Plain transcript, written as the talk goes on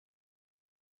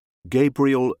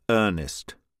Gabriel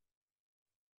Ernest.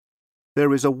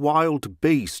 "There is a wild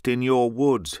beast in your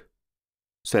woods,"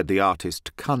 said the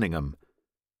artist Cunningham,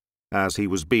 as he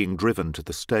was being driven to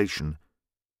the station.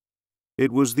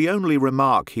 It was the only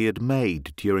remark he had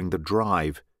made during the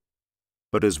drive,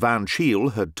 but as Van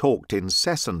Cheele had talked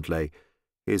incessantly,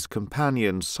 his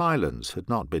companion's silence had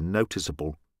not been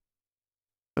noticeable.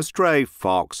 "A stray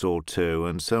fox or two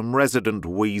and some resident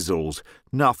weasels,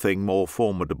 nothing more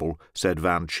formidable," said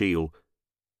Van Cheele.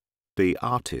 The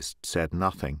artist said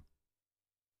nothing.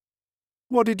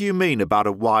 "What did you mean about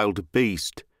a wild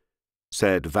beast?"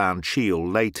 said Van Cheele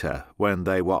later, when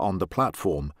they were on the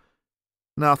platform.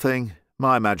 "Nothing,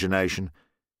 my imagination.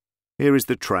 Here is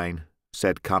the train,"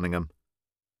 said Cunningham.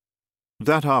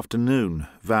 That afternoon,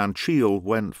 Van Cheele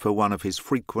went for one of his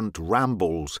frequent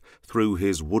rambles through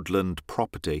his woodland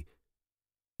property.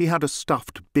 He had a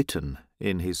stuffed bittern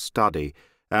in his study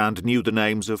and knew the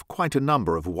names of quite a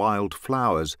number of wild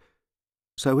flowers,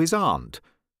 so his aunt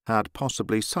had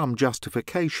possibly some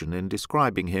justification in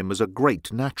describing him as a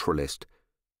great naturalist.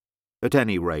 At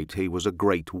any rate, he was a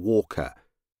great walker.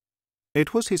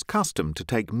 It was his custom to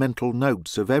take mental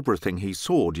notes of everything he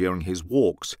saw during his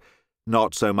walks,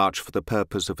 not so much for the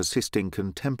purpose of assisting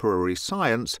contemporary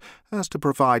science as to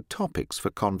provide topics for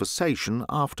conversation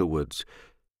afterwards.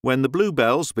 When the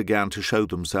bluebells began to show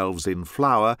themselves in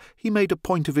flower, he made a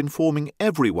point of informing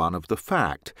everyone of the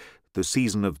fact. The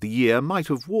season of the year might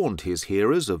have warned his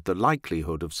hearers of the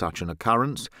likelihood of such an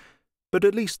occurrence, but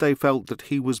at least they felt that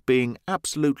he was being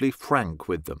absolutely frank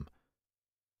with them.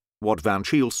 What Van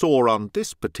Cheele saw on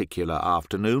this particular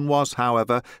afternoon was,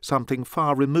 however, something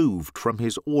far removed from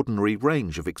his ordinary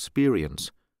range of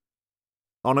experience.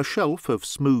 On a shelf of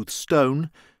smooth stone,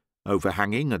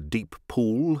 overhanging a deep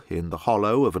pool in the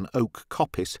hollow of an oak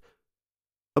coppice,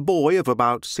 a boy of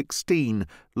about 16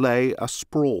 lay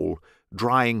asprawl,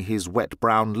 drying his wet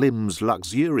brown limbs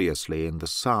luxuriously in the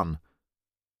sun.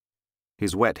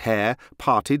 His wet hair,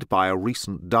 parted by a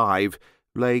recent dive,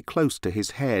 lay close to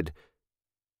his head,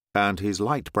 and his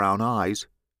light brown eyes,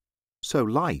 so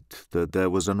light that there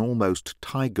was an almost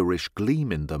tigerish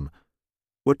gleam in them,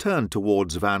 were turned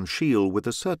towards Van Cheele with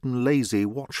a certain lazy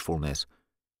watchfulness.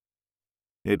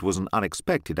 It was an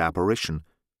unexpected apparition,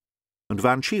 and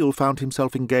Van Cheele found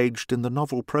himself engaged in the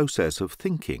novel process of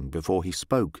thinking before he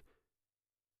spoke.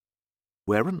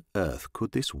 Where on earth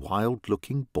could this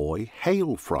wild-looking boy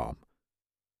hail from?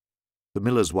 The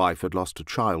miller's wife had lost a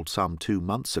child some 2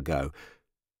 months ago,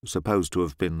 supposed to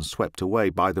have been swept away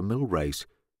by the mill race.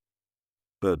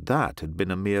 But that had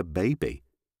been a mere baby,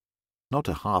 not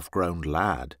a half-grown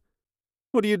lad.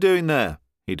 "What are you doing there?"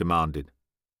 he demanded.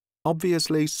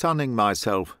 "Obviously sunning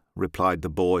myself," replied the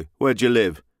boy. "Where do you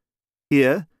live?"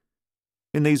 "Here.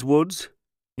 In these woods."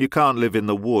 "You can't live in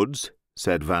the woods,"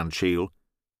 said Van Cheele.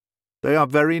 "They are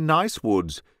very nice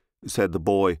woods," said the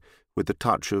boy, with a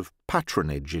touch of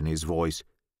patronage in his voice.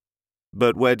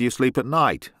 "But where do you sleep at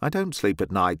night?" "I don't sleep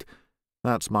at night.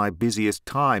 That's my busiest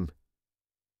time."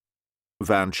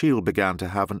 Van Cheele began to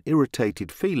have an irritated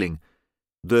feeling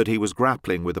that he was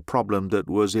grappling with a problem that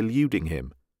was eluding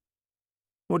him.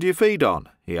 "What do you feed on?"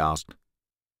 he asked.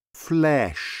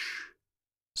 "Flesh,"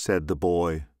 said the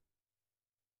boy,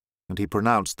 and he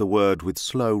pronounced the word with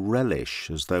slow relish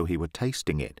as though he were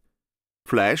tasting it.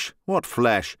 "Flesh? What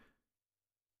flesh?"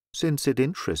 "Since it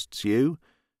interests you.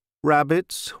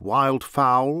 Rabbits, wild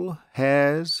fowl,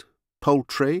 hares,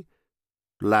 poultry,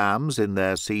 lambs in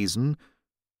their season,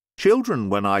 children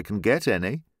when I can get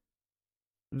any.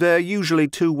 They're usually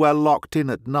too well locked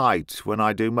in at night when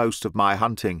I do most of my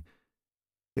hunting.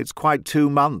 It's quite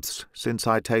 2 months since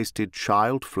I tasted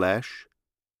child flesh."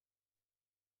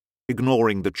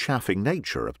 Ignoring the chaffing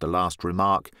nature of the last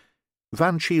remark,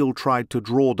 Van Cheele tried to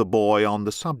draw the boy on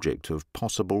the subject of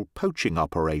possible poaching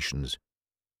operations.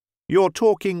 "You're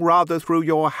talking rather through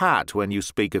your hat when you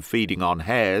speak of feeding on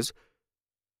hares."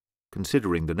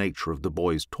 Considering the nature of the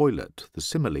boy's toilet, the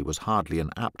simile was hardly an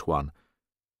apt one.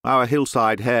 "Our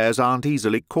hillside hares aren't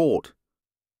easily caught."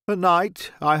 "At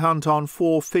night I hunt on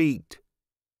 4 feet,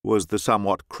 was the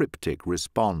somewhat cryptic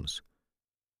response.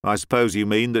 "I suppose you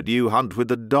mean that you hunt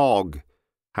with a dog,"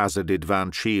 hazarded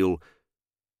Van Cheele.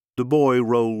 The boy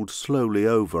rolled slowly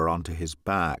over onto his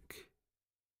back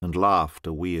and laughed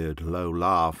a weird, low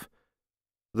laugh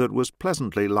that was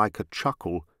pleasantly like a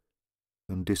chuckle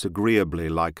and disagreeably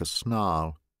like a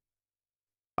snarl.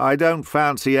 "I don't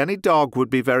fancy any dog would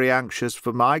be very anxious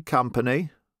for my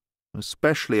company,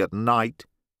 especially at night."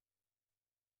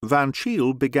 Van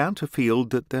Cheele began to feel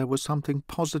that there was something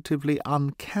positively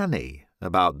uncanny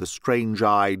about the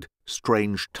strange-eyed,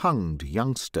 strange-tongued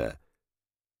youngster.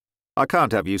 "I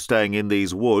can't have you staying in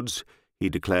these woods," he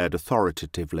declared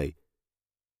authoritatively.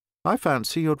 "I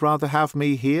fancy you'd rather have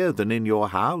me here than in your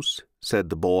house," said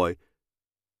the boy.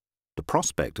 The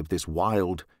prospect of this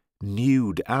wild,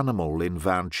 nude animal in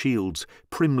Van Shield's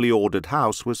primly ordered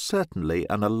house was certainly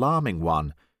an alarming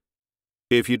one.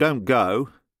 "If you don't go,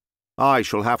 I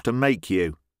shall have to make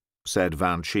you," said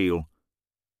Van Shield.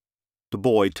 The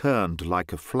boy turned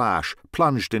like a flash,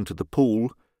 plunged into the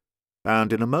pool,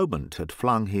 and in a moment had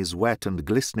flung his wet and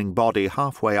glistening body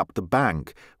halfway up the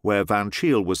bank where Van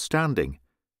Shield was standing.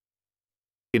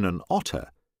 In an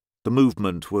otter, the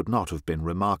movement would not have been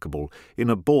remarkable. In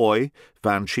a boy,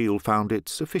 Van Shield found it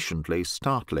sufficiently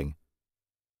startling.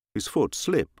 His foot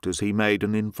slipped as he made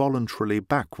an involuntarily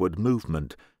backward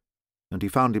movement, and he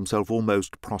found himself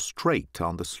almost prostrate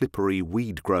on the slippery,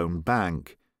 weed-grown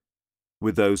bank,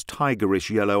 with those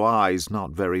tigerish yellow eyes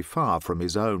not very far from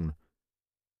his own.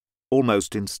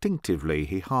 Almost instinctively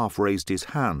he half raised his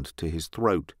hand to his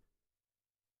throat.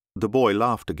 The boy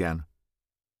laughed again.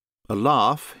 A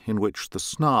laugh in which the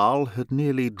snarl had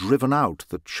nearly driven out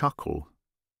the chuckle,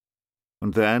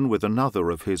 and then, with another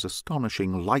of his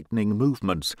astonishing lightning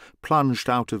movements, plunged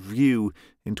out of view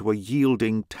into a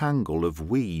yielding tangle of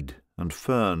weed and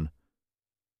fern.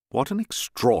 "What an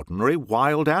extraordinary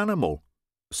wild animal!"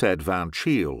 said Van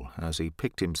Shield as he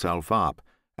picked himself up,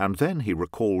 and then he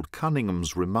recalled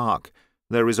Cunningham's remark,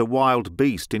 "There is a wild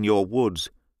beast in your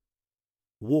woods."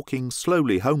 Walking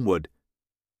slowly homeward,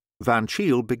 Van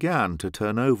Shield began to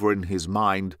turn over in his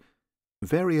mind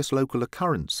various local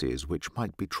occurrences which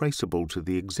might be traceable to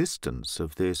the existence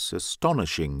of this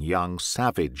astonishing young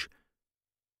savage.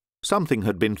 Something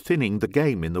had been thinning the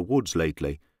game in the woods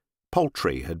lately.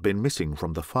 Poultry had been missing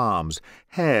from the farms,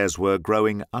 hares were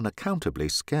growing unaccountably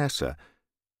scarcer,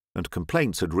 and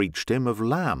complaints had reached him of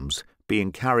lambs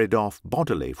being carried off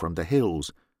bodily from the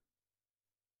hills.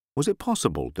 Was it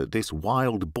possible that this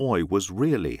wild boy was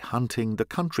really hunting the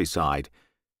countryside,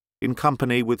 in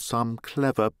company with some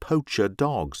clever poacher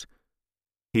dogs?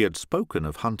 He had spoken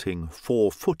of hunting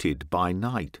 4-footed by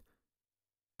night,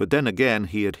 but then again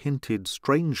he had hinted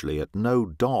strangely at no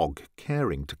dog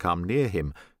caring to come near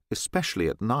him, especially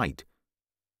at night.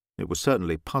 It was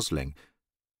certainly puzzling.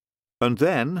 And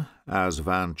then, as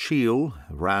Van Shield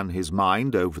ran his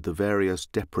mind over the various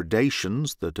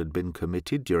depredations that had been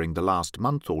committed during the last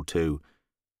month or two,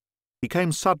 he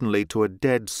came suddenly to a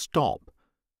dead stop,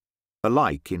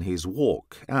 alike in his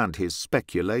walk and his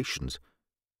speculations.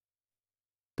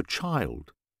 The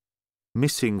child,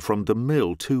 missing from the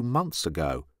mill 2 months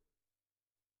ago.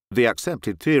 The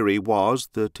accepted theory was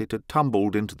that it had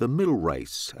tumbled into the mill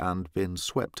race and been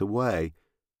swept away.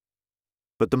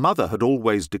 But the mother had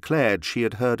always declared she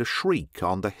had heard a shriek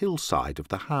on the hillside of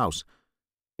the house,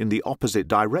 in the opposite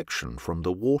direction from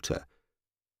the water.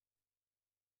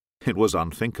 It was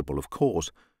unthinkable, of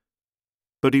course,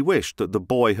 but he wished that the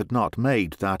boy had not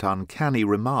made that uncanny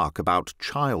remark about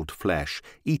child flesh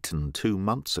eaten 2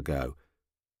 months ago.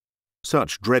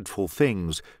 Such dreadful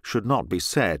things should not be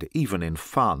said, even in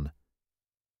fun.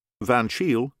 Van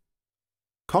Shield,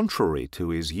 contrary to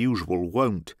his usual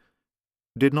wont,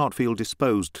 did not feel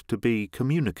disposed to be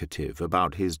communicative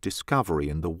about his discovery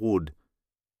in the wood.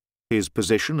 His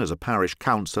position as a parish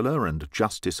councillor and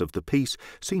justice of the peace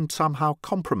seemed somehow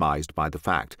compromised by the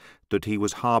fact that he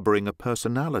was harbouring a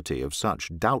personality of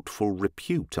such doubtful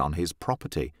repute on his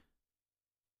property.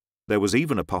 There was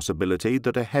even a possibility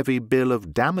that a heavy bill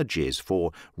of damages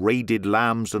for raided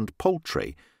lambs and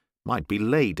poultry might be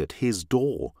laid at his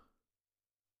door.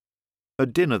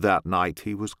 At dinner that night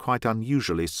he was quite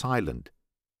unusually silent.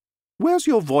 "Where's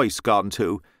your voice gone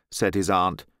to?" said his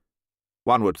aunt.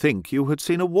 "One would think you had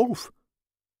seen a wolf."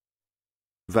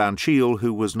 Van Shield,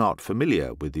 who was not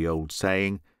familiar with the old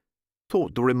saying,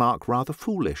 thought the remark rather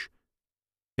foolish.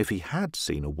 If he had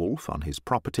seen a wolf on his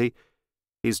property,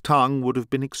 his tongue would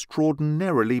have been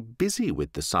extraordinarily busy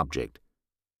with the subject.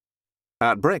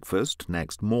 At breakfast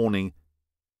next morning,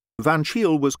 Van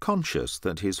Shield was conscious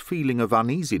that his feeling of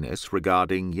uneasiness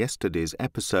regarding yesterday's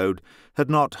episode had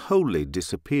not wholly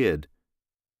disappeared,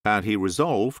 and he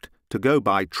resolved to go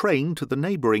by train to the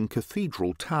neighbouring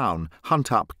cathedral town,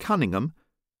 hunt up Cunningham,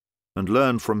 and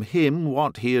learn from him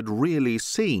what he had really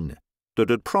seen that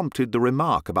had prompted the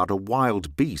remark about a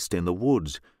wild beast in the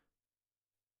woods.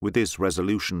 With this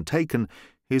resolution taken,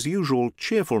 his usual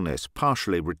cheerfulness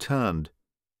partially returned,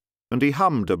 and he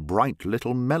hummed a bright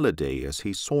little melody as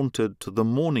he sauntered to the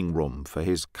morning-room for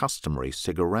his customary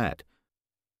cigarette.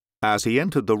 As he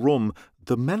entered the room,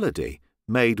 the melody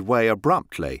made way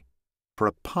abruptly for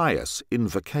a pious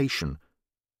invocation.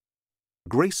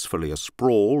 Gracefully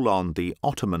asprawl on the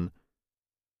ottoman,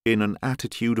 In an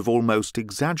attitude of almost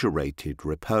exaggerated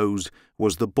repose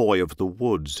was the boy of the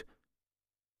woods.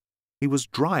 He was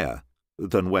drier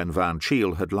than when Van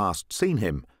Cheele had last seen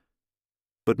him,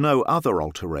 but no other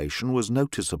alteration was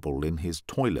noticeable in his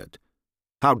toilet.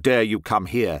 "How dare you come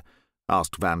here?"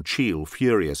 asked Van Cheele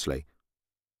furiously.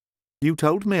 "You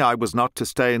told me I was not to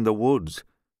stay in the woods,"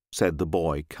 said the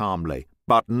boy calmly,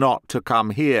 "but not to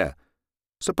come here.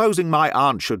 Supposing my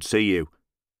aunt should see you?"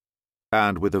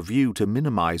 And with a view to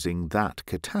minimizing that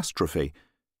catastrophe,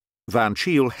 Van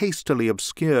Cheele hastily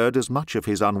obscured as much of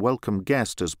his unwelcome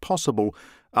guest as possible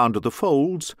under the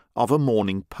folds of a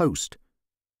Morning Post.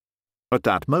 At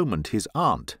that moment his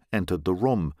aunt entered the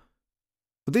room.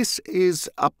 "This is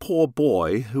a poor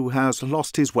boy who has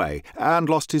lost his way and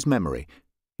lost his memory.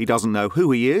 He doesn't know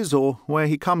who he is or where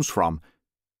he comes from,"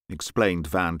 explained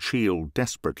Van Cheele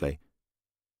desperately,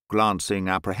 glancing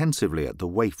apprehensively at the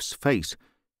waif's face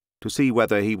to see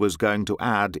whether he was going to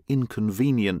add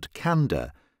inconvenient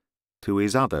candour to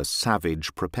his other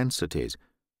savage propensities.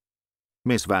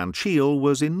 Miss Van Cheele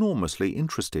was enormously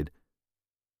interested.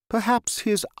 "Perhaps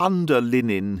his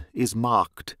underlinen is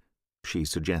marked," she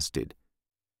suggested.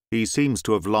 "He seems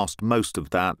to have lost most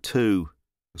of that too,"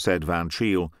 said Van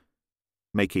Cheele,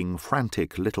 making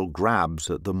frantic little grabs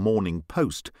at the Morning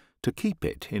Post to keep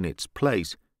it in its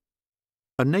place.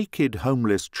 A naked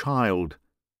homeless child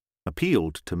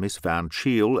appealed to Miss Van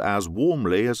Cheele as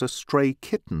warmly as a stray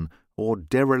kitten or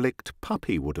derelict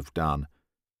puppy would have done.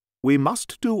 "We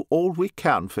must do all we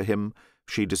can for him,"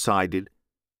 she decided,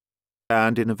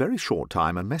 and in a very short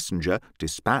time a messenger,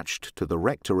 dispatched to the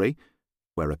rectory,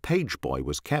 where a page boy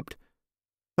was kept,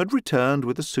 had returned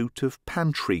with a suit of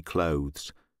pantry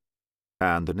clothes,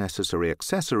 and the necessary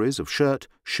accessories of shirt,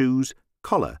 shoes,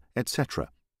 collar,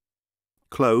 etc.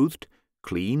 Clothed,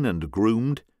 clean and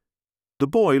groomed, the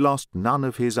boy lost none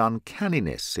of his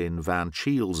uncanniness in Van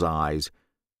Cheele's eyes,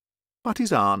 but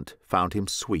his aunt found him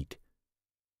sweet.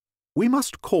 "We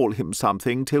must call him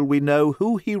something till we know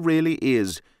who he really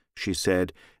is," she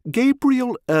said.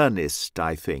 "Gabriel Ernest,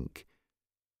 I think.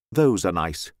 Those are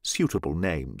nice, suitable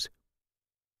names."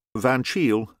 Van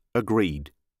Cheele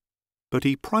agreed, but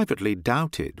he privately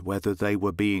doubted whether they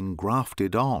were being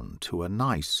grafted on to a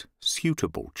nice,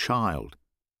 suitable child.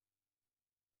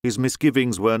 His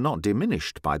misgivings were not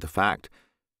diminished by the fact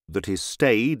that his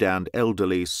staid and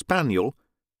elderly spaniel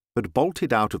had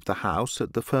bolted out of the house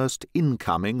at the first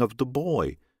incoming of the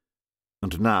boy,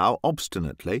 and now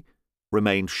obstinately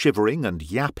remained shivering and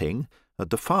yapping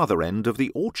at the farther end of the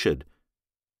orchard,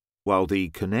 while the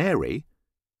canary,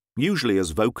 usually as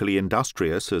vocally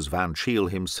industrious as Van Cheele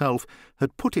himself,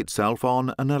 had put itself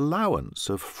on an allowance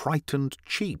of frightened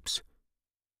cheeps.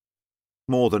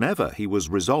 More than ever he was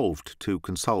resolved to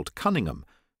consult Cunningham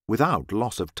without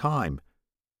loss of time.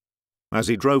 As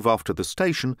he drove off to the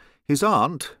station, his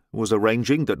aunt was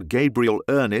arranging that Gabriel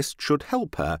Ernest should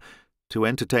help her to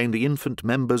entertain the infant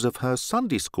members of her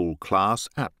Sunday school class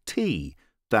at tea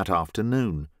that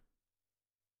afternoon.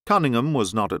 Cunningham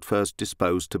was not at first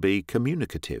disposed to be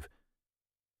communicative.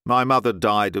 "My mother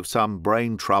died of some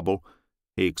brain trouble,"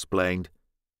 he explained,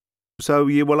 "so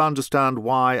you will understand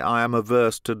why I am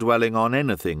averse to dwelling on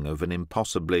anything of an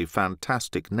impossibly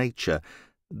fantastic nature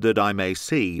that I may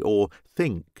see or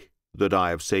think that I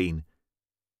have seen."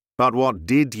 "But what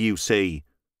did you see?"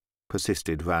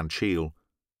 persisted Van Cheele.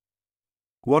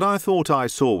 "What I thought I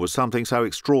saw was something so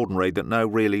extraordinary that no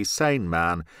really sane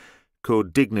man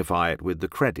could dignify it with the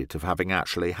credit of having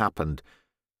actually happened.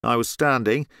 I was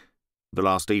standing, the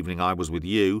last evening I was with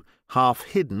you, half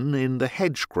hidden in the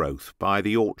hedge growth by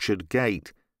the orchard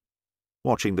gate,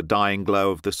 watching the dying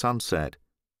glow of the sunset.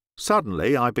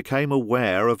 Suddenly I became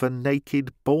aware of a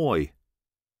naked boy.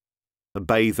 A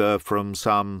bather from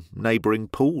some neighbouring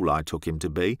pool, I took him to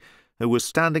be, who was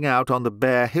standing out on the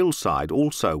bare hillside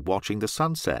also watching the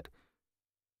sunset.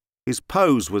 His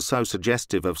pose was so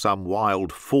suggestive of some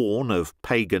wild faun of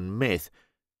pagan myth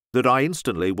that I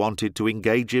instantly wanted to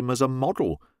engage him as a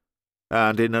model,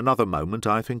 and in another moment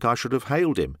I think I should have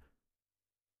hailed him.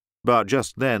 But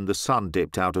just then the sun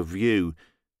dipped out of view,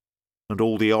 and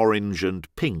all the orange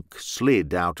and pink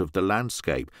slid out of the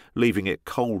landscape, leaving it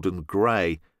cold and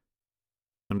grey.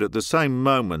 And at the same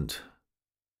moment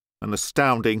an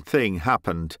astounding thing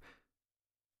happened.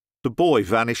 The boy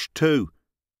vanished too."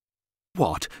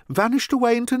 "What, vanished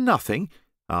away into nothing?"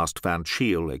 asked Van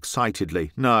Cheele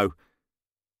excitedly. "No,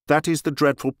 that is the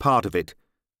dreadful part of it,"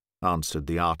 answered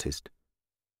the artist.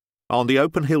 "On the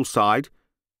open hillside,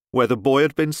 where the boy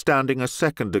had been standing a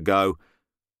second ago,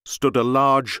 stood a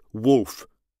large wolf,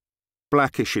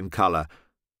 blackish in colour,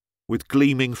 with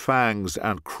gleaming fangs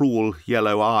and cruel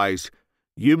yellow eyes.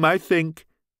 You may think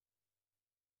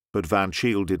But Van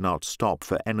Cheele did not stop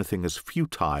for anything as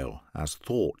futile as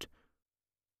thought.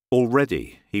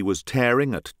 Already he was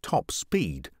tearing at top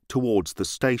speed towards the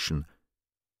station.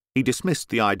 He dismissed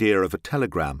the idea of a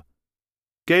telegram.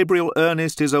 "Gabriel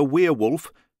Ernest is a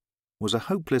werewolf," was a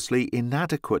hopelessly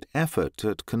inadequate effort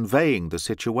at conveying the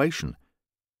situation,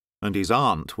 and his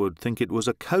aunt would think it was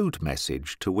a code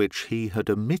message to which he had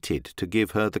omitted to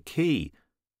give her the key.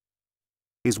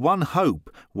 His one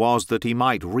hope was that he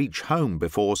might reach home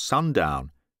before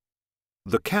sundown.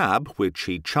 The cab, which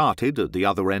he chartered at the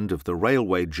other end of the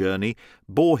railway journey,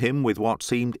 bore him with what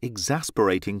seemed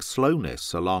exasperating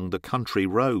slowness along the country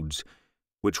roads,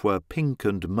 which were pink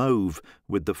and mauve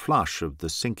with the flush of the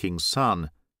sinking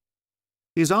sun.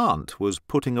 His aunt was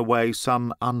putting away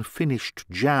some unfinished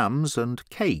jams and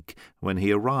cake when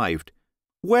he arrived.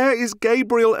 "Where is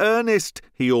Gabriel Ernest?"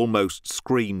 he almost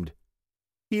screamed.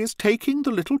 "He is taking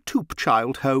the little Toop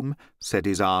child home," said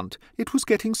his aunt. "It was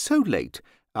getting so late.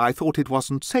 I thought it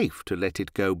wasn't safe to let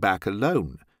it go back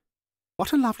alone.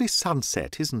 What a lovely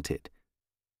sunset, isn't it?"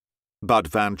 But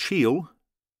Van Cheele,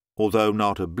 although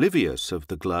not oblivious of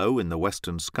the glow in the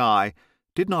western sky,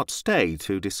 did not stay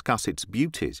to discuss its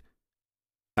beauties.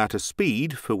 At a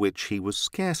speed for which he was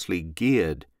scarcely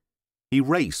geared, he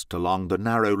raced along the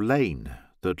narrow lane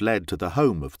that led to the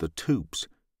home of the Toops.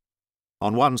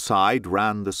 On one side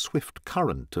ran the swift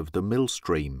current of the mill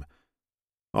stream.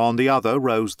 On the other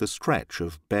rose the stretch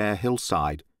of bare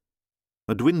hillside.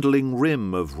 A dwindling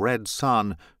rim of red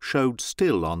sun showed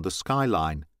still on the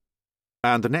skyline,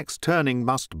 and the next turning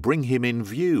must bring him in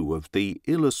view of the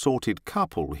ill-assorted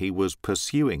couple he was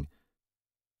pursuing.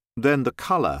 Then the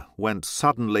colour went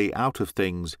suddenly out of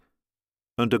things,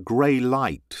 and a grey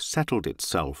light settled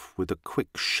itself with a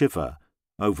quick shiver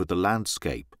over the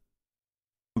landscape.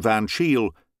 Van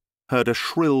Cheele heard a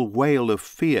shrill wail of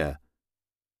fear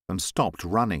and stopped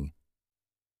running.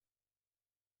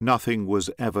 Nothing was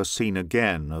ever seen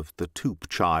again of the Toop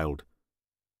child,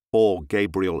 or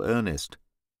Gabriel Ernest.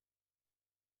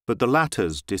 But the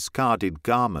latter's discarded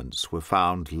garments were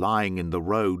found lying in the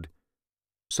road,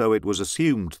 so it was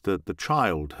assumed that the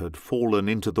child had fallen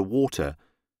into the water,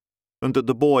 and that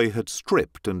the boy had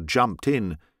stripped and jumped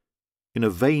in a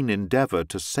vain endeavour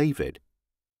to save it.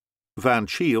 Van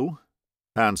Cheele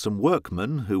and some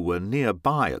workmen who were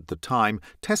nearby at the time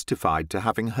testified to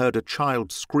having heard a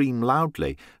child scream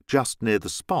loudly just near the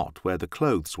spot where the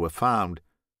clothes were found.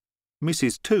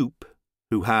 Mrs. Toop,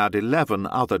 who had 11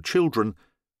 other children,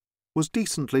 was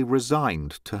decently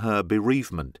resigned to her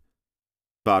bereavement,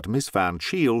 but Miss Van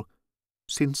Cheele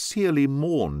sincerely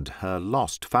mourned her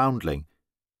lost foundling.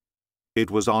 It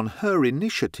was on her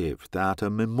initiative that a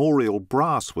memorial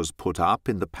brass was put up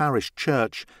in the parish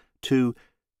church to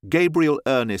Gabriel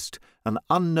Ernest, an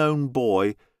unknown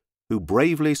boy who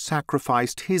bravely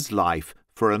sacrificed his life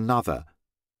for another.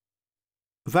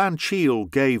 Van Cheele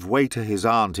gave way to his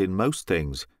aunt in most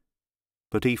things,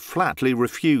 but he flatly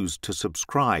refused to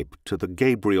subscribe to the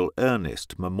Gabriel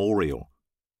Ernest Memorial.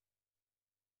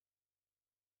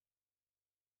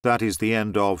 That is the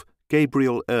end of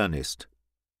Gabriel Ernest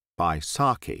by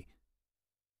Saki.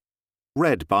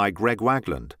 Read by Greg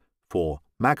Wagland for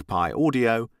Magpie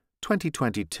Audio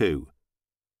 2022.